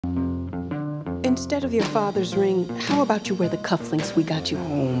Instead of your father's ring, how about you wear the cufflinks we got you?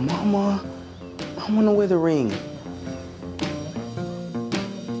 Oh, Mama, I want to wear the ring.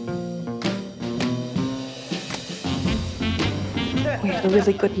 We have a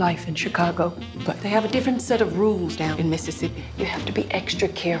really good life in Chicago, but they have a different set of rules down in Mississippi. you have to be extra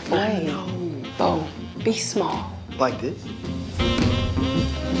careful. I know. Bo, be small. Like this?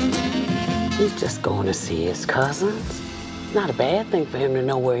 He's just going to see his cousins. Not a bad thing for him to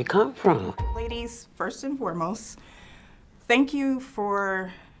know where he come from. Ladies, first and foremost, thank you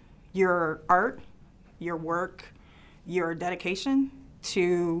for your art, your work, your dedication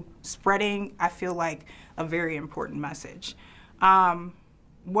to spreading, I feel like, a very important message.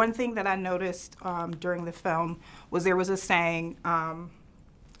 One thing that I noticed during the film was there was a saying,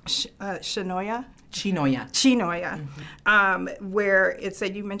 Chinonye? Chinonye. Where it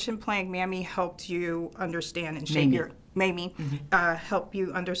said, you mentioned playing Mammy helped you understand and shape help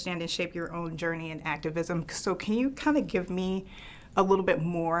you understand and shape your own journey in activism. So can you kind of give me a little bit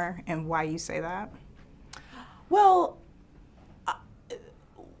more and why you say that? Well,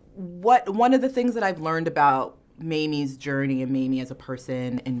 one of the things that I've learned about Mamie's journey and Mamie as a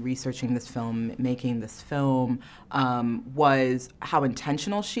person in researching this film, making this film, was how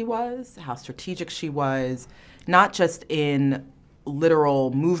intentional she was, how strategic she was, not just in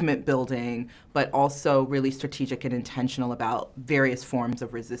literal movement building, but also really strategic and intentional about various forms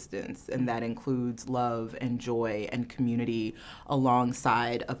of resistance. And that includes love and joy and community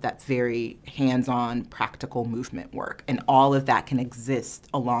alongside of that very hands-on practical movement work. And all of that can exist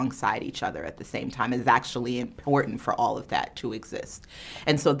alongside each other at the same time. It's actually important for all of that to exist.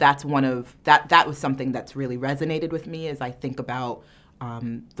 And so that's that was something that's really resonated with me as I think about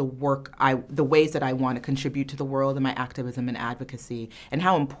the ways that I want to contribute to the world in my activism and advocacy, and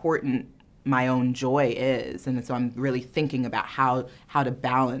how important my own joy is. And so I'm really thinking about how to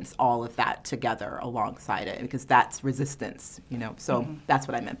balance all of that together alongside it, because that's resistance, you know. So that's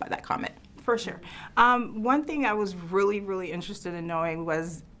what I meant by that comment. For sure. One thing I was really interested in knowing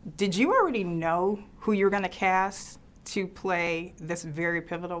was, did you already know who you were going to cast to play this very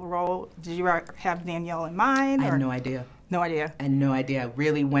pivotal role? Did you have Danielle in mind? I had no idea. No idea? I had no idea. I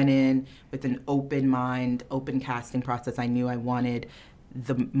really went in with an open mind, open casting process. I knew I wanted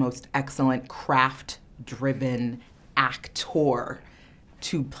the most excellent craft-driven actor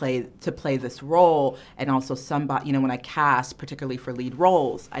to play this role, and also somebody, you know, when I cast, particularly for lead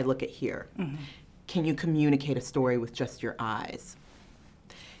roles, I look at here. Can you communicate a story with just your eyes?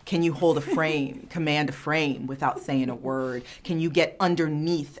 Can you hold a frame, command a frame without saying a word? Can you get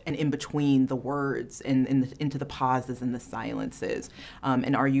underneath and in between the words and into the pauses and the silences?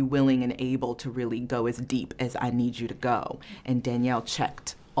 And are you willing and able to really go as deep as I need you to go? And Danielle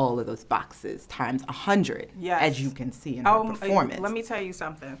checked all of those boxes times 100, as you can see in her performance. Let me tell you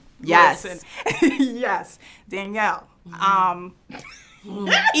something. Yes. Listen. Yes, Danielle.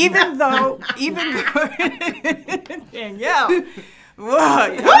 Even though Danielle. Whoa, I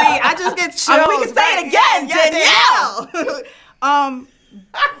mean, I just get chills. We can say it again, Danielle.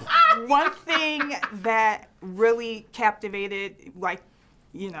 One thing that really captivated, like,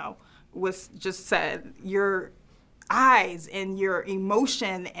 you know, was just said, your eyes and your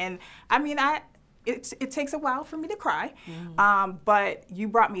emotion. And I mean, it takes a while for me to cry, but you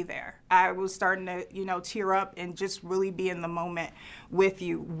brought me there. I was starting to, you know, tear up and just really be in the moment with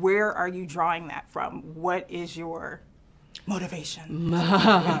you. Where are you drawing that from? What is your motivation?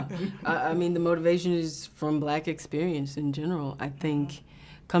 I mean, the motivation is from Black experience in general. I think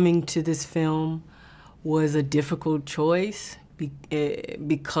coming to this film was a difficult choice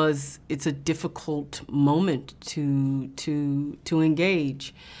because it's a difficult moment to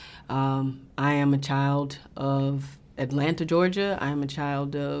engage. I am a child of Atlanta, Georgia. I am a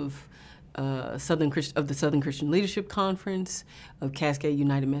child of the Southern Christian Leadership Conference, of Cascade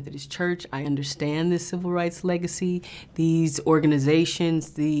United Methodist Church. I understand this civil rights legacy. These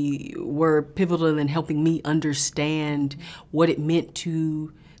organizations were pivotal in helping me understand what it meant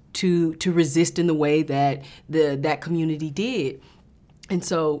to resist in the way that that community did. And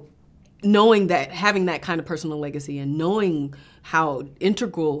so knowing that, having that kind of personal legacy and knowing how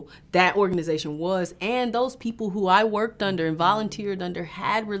integral that organization was, and those people who I worked under and volunteered under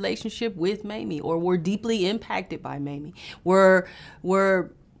had relationship with Mamie or were deeply impacted by Mamie, were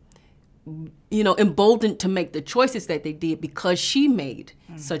you know, emboldened to make the choices that they did because she made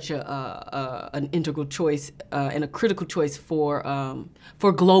such an integral choice and a critical choice for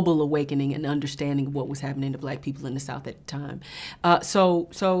global awakening and understanding of what was happening to Black people in the South at the time.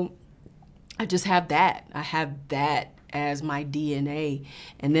 So I just have that. I have that as my DNA.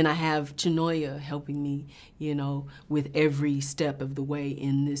 And then I have Chinonye helping me, you know, with every step of the way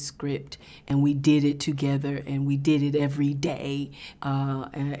in this script. And we did it together, and we did it every day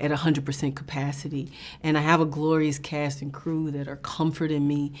at 100% capacity. And I have a glorious cast and crew that are comforting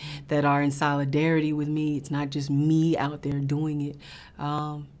me, that are in solidarity with me. It's not just me out there doing it.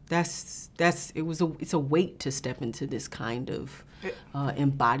 It's a weight to step into this kind of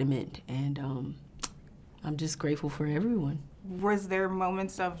embodiment, and I'm just grateful for everyone. Was there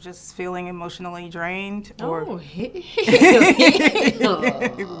moments of just feeling emotionally drained? Or? Oh,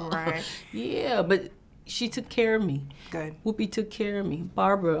 Right. Yeah, but she took care of me. Good. Whoopi took care of me.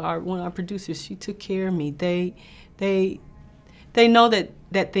 Barbara, one of our producers, she took care of me. They know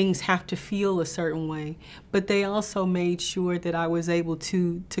that things have to feel a certain way, but they also made sure that I was able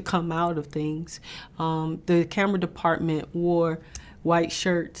to come out of things. The camera department wore white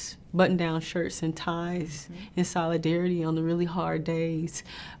shirts, button-down shirts and ties in solidarity on the really hard days.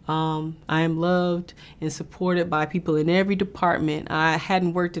 I am loved and supported by people in every department. I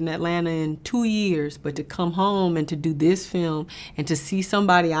hadn't worked in Atlanta in 2 years, but to come home and to do this film and to see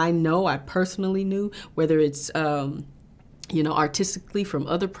somebody I personally knew, whether it's you know, artistically from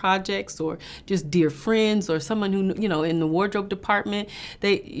other projects or just dear friends or someone who, you know, in the wardrobe department,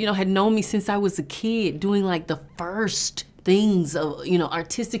 they, you know, had known me since I was a kid, doing like the first things of, you know,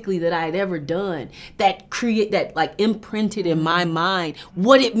 artistically that I had ever done, that like imprinted in my mind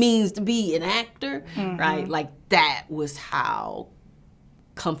what it means to be an actor, right? Like that was how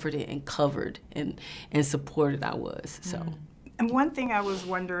comforted and covered and supported I was, so. And one thing I was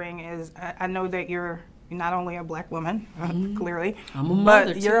wondering is, I know that you're not only a Black woman, clearly, I'm a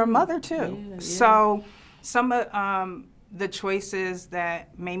mother, but you're a too. mother too. Yeah. So some of the choices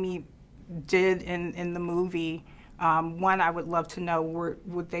that Mamie did in the movie, one, I would love to know,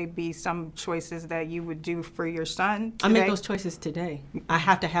 would they be some choices that you would do for your son today? I make those choices today. I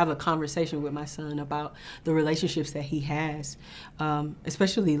have to have a conversation with my son about the relationships that he has,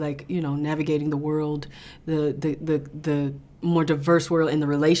 especially like, you know, navigating the world, the more diverse world, and the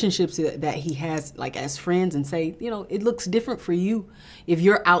relationships that he has, like as friends, and say, you know, it looks different for you if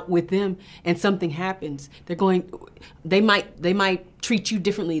you're out with them and something happens. They might treat you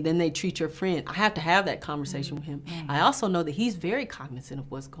differently than they treat your friend. I have to have that conversation with him. I also know that he's very cognizant of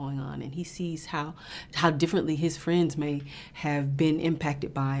what's going on, and he sees how differently his friends may have been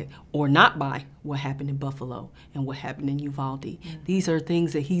impacted by or not by what happened in Buffalo and what happened in Uvalde. These are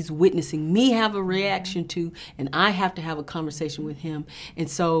things that he's witnessing me have a reaction to, and I have to have a conversation with him. And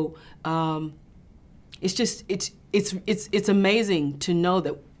so it's just it's amazing to know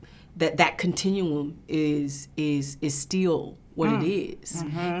that continuum is still what it is.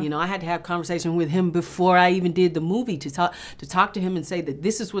 You know, I had to have a conversation with him before I even did the movie to talk to him and say that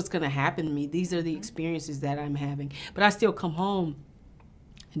this is what's going to happen to me. These are the experiences that I'm having. But I still come home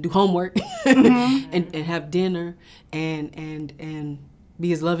and do homework and have dinner and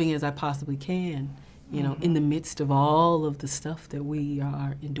be as loving as I possibly can, you know, in the midst of all of the stuff that we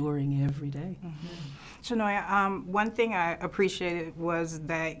are enduring every day. Chinonye, one thing I appreciated was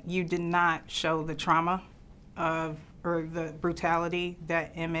that you did not show the trauma or the brutality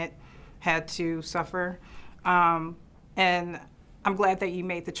that Emmett had to suffer. And I'm glad that you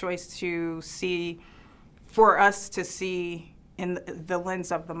made the choice to for us to see in the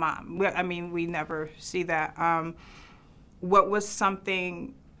lens of the mom. I mean, we never see that. What was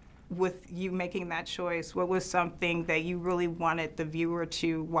something with you making that choice? What was something that you really wanted the viewer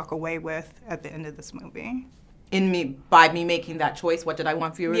to walk away with at the end of this movie? By me making that choice, what did I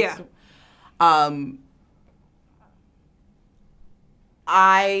want viewers? Yeah.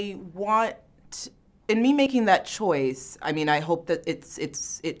 I want, in me making that choice, I mean, I hope that it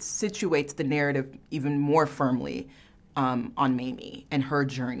situates the narrative even more firmly on Mamie and her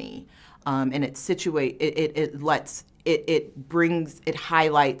journey, and it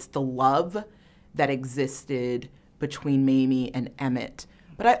highlights the love that existed between Mamie and Emmett.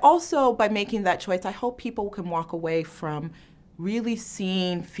 But I also, by making that choice, I hope people can walk away from really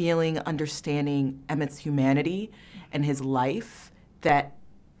seeing, feeling, understanding Emmett's humanity and his life that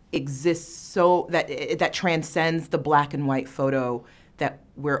exists that transcends the black and white photo that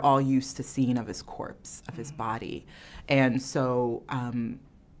we're all used to seeing of his corpse, of his body. And so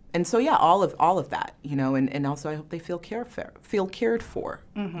yeah, all of that, you know, and also I hope they feel cared for,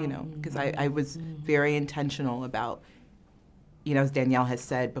 you know, because I was very intentional about, you know, as Danielle has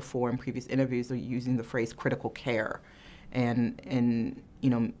said before in previous interviews, using the phrase critical care, and you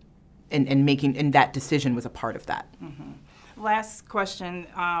know, and making that decision was a part of that. Last question.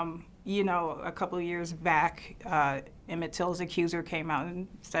 You know, a couple of years back, Emmett Till's accuser came out and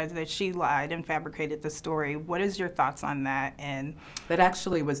said that she lied and fabricated the story. What is your thoughts on that? And that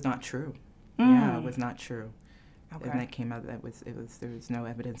actually was not true. Yeah, it was not true. Okay. And that came out that there was no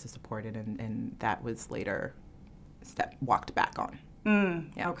evidence to support it, and that was later walked back on.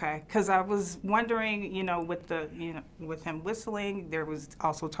 Yeah. Okay, because I was wondering, with him whistling, there was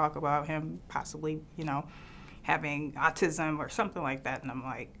also talk about him possibly, having autism or something like that, and I'm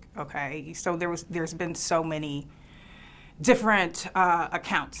like, okay. So there's been so many different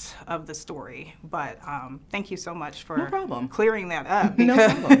accounts of the story, but thank you so much for clearing that up. No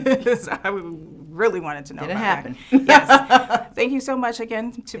because I really wanted to know. Didn't about happen. Yes. Thank you so much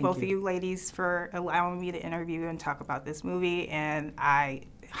again to Thank both you. of you ladies for allowing me to interview and talk about this movie, and I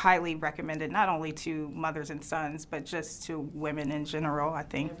highly recommend it not only to mothers and sons, but just to women in general. I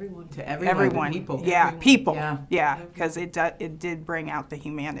think To everyone. people. Yeah, Yeah, people. Yeah. Yeah, because it did bring out the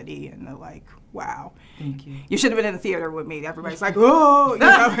humanity and the wow. Thank you. You should have been in the theater with me. Everybody's like, oh,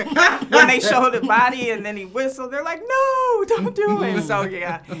 when they show the body and then he whistled, they're like, no, don't do it. So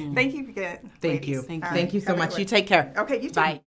yeah, thank you again. Thank ladies. you. All right. Thank you so Have a much. good You one. take care. Okay, you too. Bye.